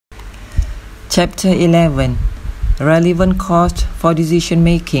Chapter 11 Relevant Cost for Decision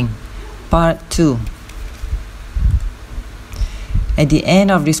Making Part 2. At the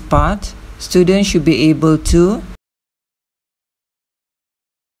end of this part, students should be able to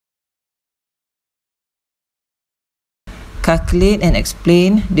calculate and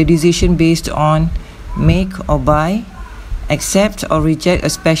explain the decision based on make or buy, accept or reject a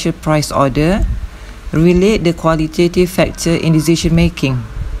special price order, relate the qualitative factor in decision making.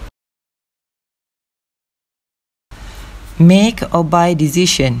 Make or buy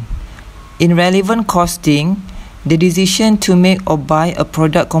decision. In relevant costing, the decision to make or buy a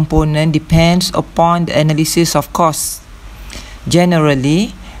product component depends upon the analysis of costs.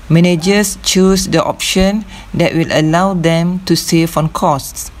 Generally, managers choose the option that will allow them to save on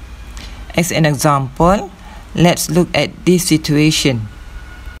costs. As an example, let's look at this situation.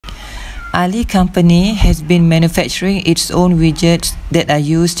 Ali Company has been manufacturing its own widgets that are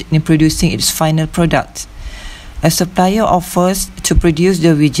used in producing its final product. A supplier offers to produce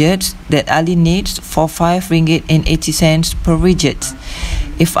the widgets that Ali needs for RM5.80 per widget.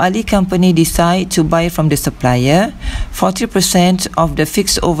 If Ali Company decide to buy from the supplier, 40% of the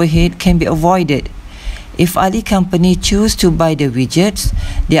fixed overhead can be avoided. If Ali Company choose to buy the widgets,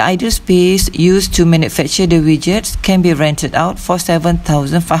 the idle space used to manufacture the widgets can be rented out for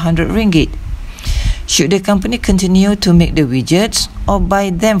RM7,500. Should the company continue to make the widgets or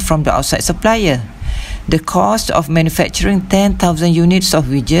buy them from the outside supplier? The cost of manufacturing 10,000 units of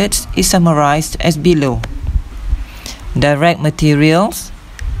widgets is summarized as below. Direct materials,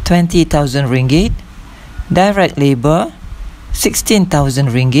 RM20,000. Direct labor,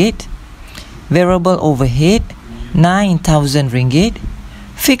 RM16,000. Variable overhead, RM9,000.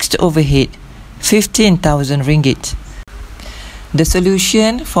 Fixed overhead, RM15,000. The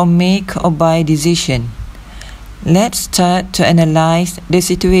solution for make or buy decision. Let's start to analyze the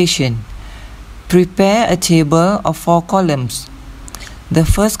situation. Prepare a table of 4 columns. The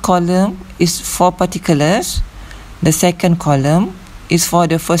first column is for particulars. The second column is for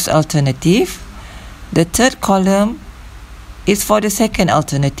the first alternative. The third column is for the second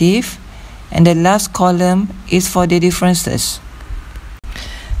alternative. And the last column is for the differences.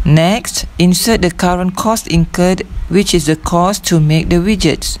 Next, insert the current cost incurred, which is the cost to make the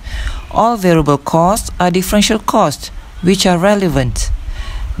widgets. All variable costs are differential costs, which are relevant.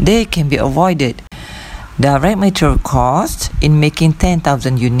 They can be avoided. Direct material cost in making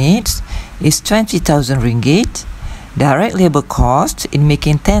 10,000 units is RM20,000. Direct labor cost in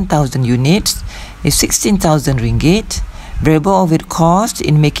making 10,000 units is RM16,000. Variable overhead cost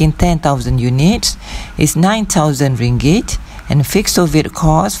in making 10,000 units is RM9,000. And fixed overhead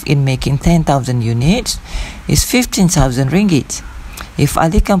cost in making 10,000 units is RM15,000. If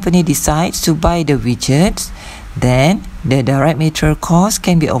Ali Company decides to buy the widgets, then the direct material cost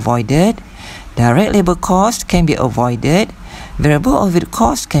can be avoided, direct labor cost can be avoided, variable overhead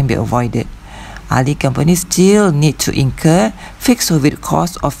cost can be avoided. Ali Company still need to incur fixed overhead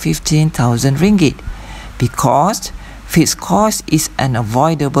cost of RM15,000 because fixed cost is an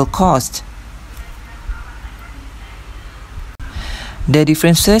avoidable cost. The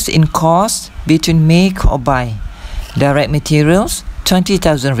differences in cost between make or buy. Direct materials,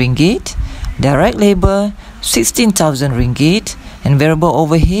 RM20,000. Direct labor, RM16,000. And variable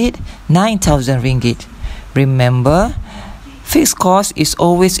overhead, RM9,000. Remember, fixed cost is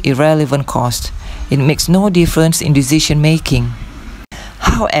always irrelevant cost. It makes no difference in decision making.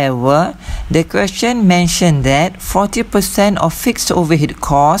 However, the question mentioned that 40% of fixed overhead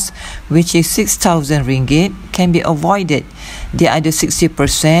cost, which is RM6,000, can be avoided. The other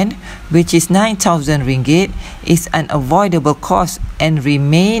 60%, which is RM9,000, is an avoidable cost and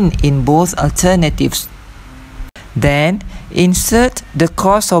remain in both alternatives. Then, insert the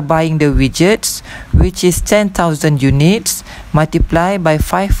cost of buying the widgets, which is 10,000 units, multiplied by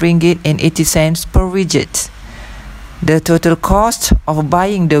RM5.80 per widget. The total cost of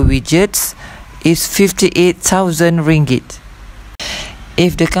buying the widgets is RM58,000.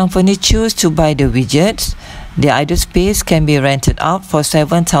 If the company chooses to buy the widgets, the idle space can be rented out for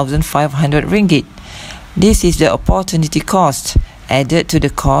RM7,500. This is the opportunity cost added to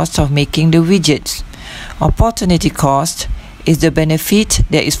the cost of making the widgets. Opportunity cost is the benefit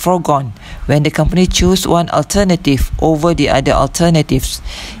that is foregone when the company chooses one alternative over the other alternatives.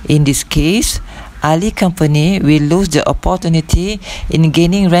 In this case, Ali Company will lose the opportunity in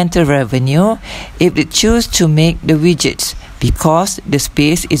gaining rental revenue if it chooses to make the widgets because the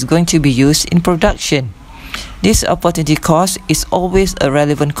space is going to be used in production. This opportunity cost is always a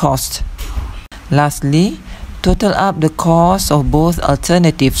relevant cost. Lastly, total up the cost of both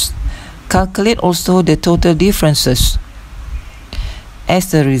alternatives. Calculate also the total differences.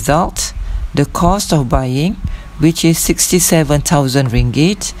 As a result, the cost of buying, which is 67,000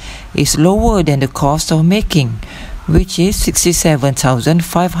 ringgit, is lower than the cost of making, which is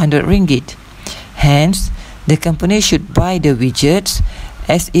 67,500 ringgit. Hence, the company should buy the widgets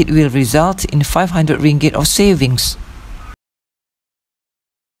as it will result in 500 ringgit of savings.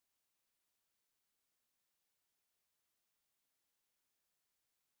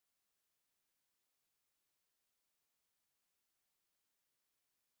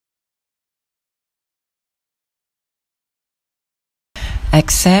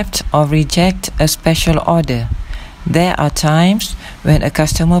 Accept or reject a special order. There are times when a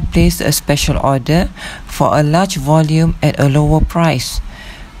customer places a special order for a large volume at a lower price.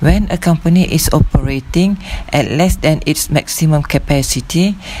 When a company is operating at less than its maximum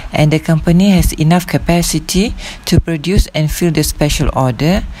capacity and the company has enough capacity to produce and fill the special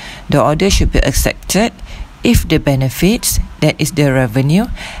order, the order should be accepted if the benefits, that is the revenue,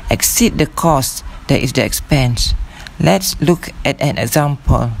 exceed the cost, that is the expense. Let's look at an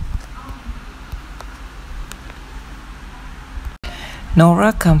example.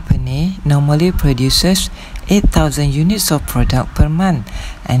 Nora Company normally produces 8,000 units of product per month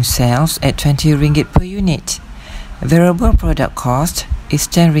and sells at 20 ringgit per unit. Variable product cost is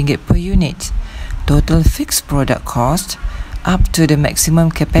 10 ringgit per unit. Total fixed product cost up to the maximum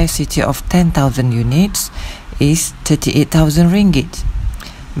capacity of 10,000 units is 38,000 ringgit.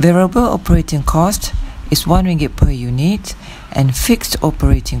 Variable operating cost is 1 ringgit per unit and fixed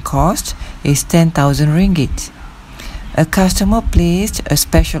operating cost is 10,000 ringgit. A customer placed a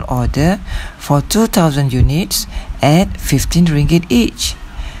special order for 2,000 units at 15 ringgit each.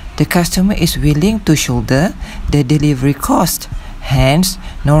 The customer is willing to shoulder the delivery cost. Hence,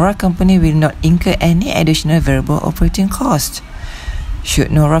 Nora Company will not incur any additional variable operating cost.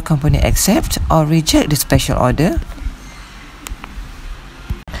 Should Nora Company accept or reject the special order?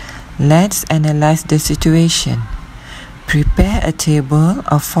 Let's analyze the situation. Prepare a table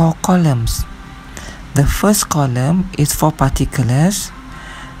of 4 columns. The first column is for particulars.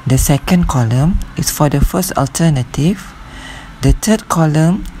 The second column is for the first alternative. The third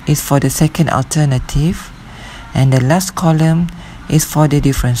column is for the second alternative. And the last column is for the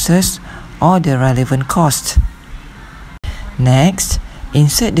differences or the relevant cost. Next,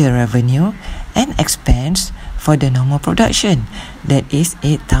 insert the revenue and expense for the normal production, that is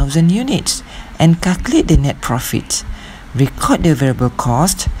 8,000 units, and calculate the net profit. Record the variable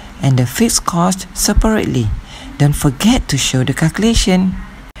cost and the fixed cost separately. Don't forget to show the calculation.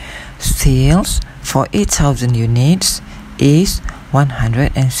 Sales for 8,000 units is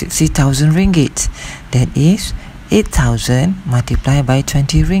 160,000 ringgit. That is 8,000 multiplied by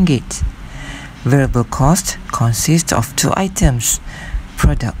 20 ringgit. Variable cost consists of 2 items,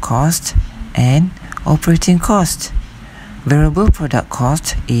 product cost and operating cost. Variable product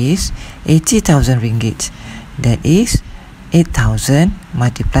cost is 80,000 ringgit. That is 8,000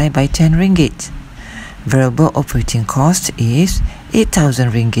 multiplied by 10 ringgit. Variable operating cost is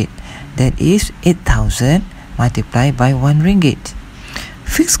 8,000 ringgit. That is 8,000 multiplied by 1 ringgit.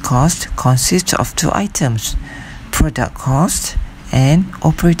 Fixed cost consists of 2 items, product cost and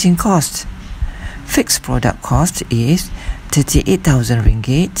operating cost. Fixed product cost is 38,000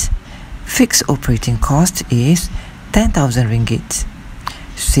 ringgit. Fixed operating cost is 10,000 ringgit.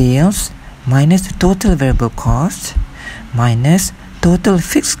 Sales minus total variable cost minus total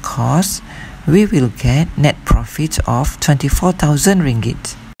fixed cost, we will get net profit of 24,000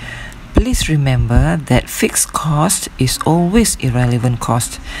 ringgit. Please remember that fixed cost is always irrelevant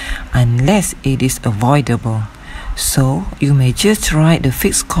cost unless it is avoidable. So you may just write the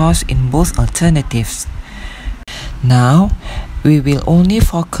fixed cost in both alternatives. Now, we will only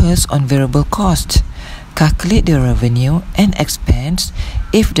focus on variable cost. Calculate the revenue and expense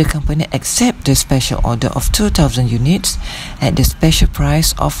if the company accepts the special order of 2,000 units at the special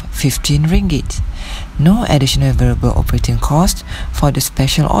price of 15 ringgit. No additional variable operating cost for the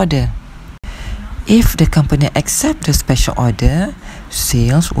special order. If the company accepts the special order,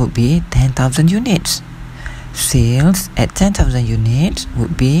 sales would be 10,000 units. Sales at 10,000 units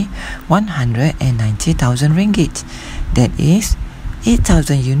would be 190,000 ringgit. That is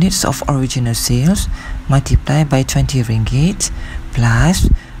 8,000 units of original sales multiplied by 20 ringgit plus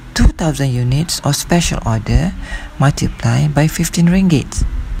 2,000 units of special order multiplied by 15 ringgit.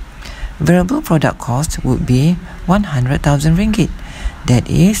 Variable product cost would be 100,000 ringgit. That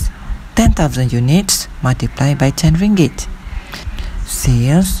is 10,000 units multiplied by 10 ringgit.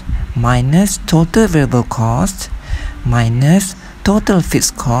 Sales minus total variable cost minus total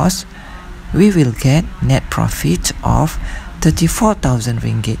fixed cost, we will get net profit of 34,000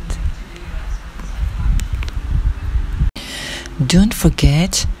 ringgit. Don't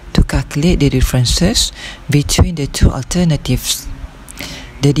forget to calculate the differences between the two alternatives.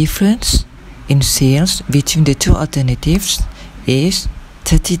 The difference in sales between the two alternatives is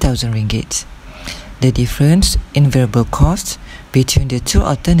 30,000 ringgit. The difference in variable cost between the two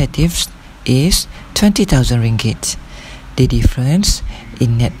alternatives is 20,000 ringgit. The difference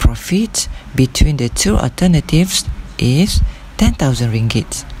in net profit between the two alternatives is 10,000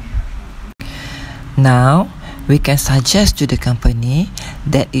 ringgit. Now, we can suggest to the company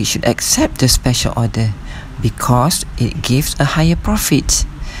that it should accept the special order because it gives a higher profit.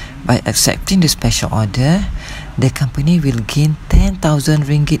 By accepting the special order, the company will gain 10,000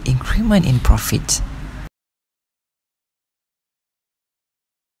 ringgit increment in profit.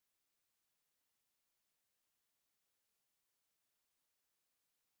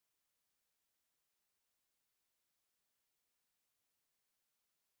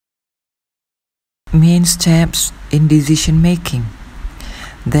 Main steps in decision making.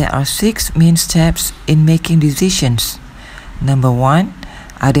 There are 6 main steps in making decisions. Number 1,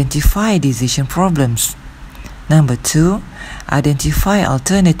 identify decision problems. Number 2, identify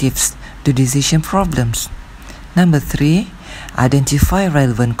alternatives to decision problems. Number 3, identify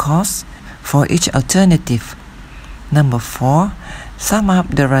relevant costs for each alternative. Number 4, sum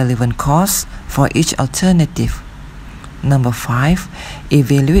up the relevant costs for each alternative. Number 5,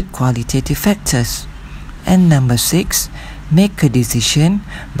 evaluate qualitative factors. And number 6, make a decision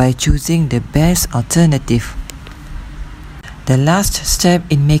by choosing the best alternative. The last step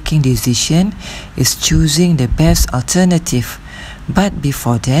in making decision is choosing the best alternative. But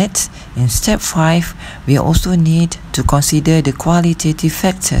before that, in step 5, we also need to consider the qualitative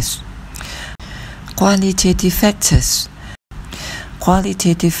factors. Qualitative factors.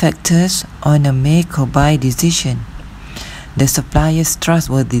 Qualitative factors on a make or buy decision. The supplier's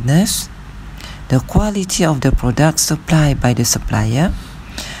trustworthiness, the quality of the product supplied by the supplier,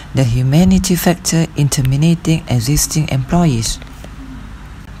 the humanity factor in terminating existing employees.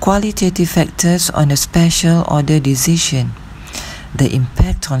 Qualitative factors on a special order decision, the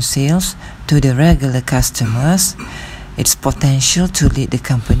impact on sales to the regular customers, its potential to lead the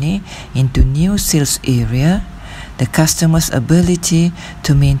company into new sales area, the customer's ability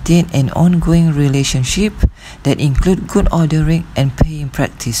to maintain an ongoing relationship that include good ordering and paying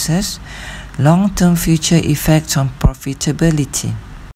practices, long-term future effects on profitability.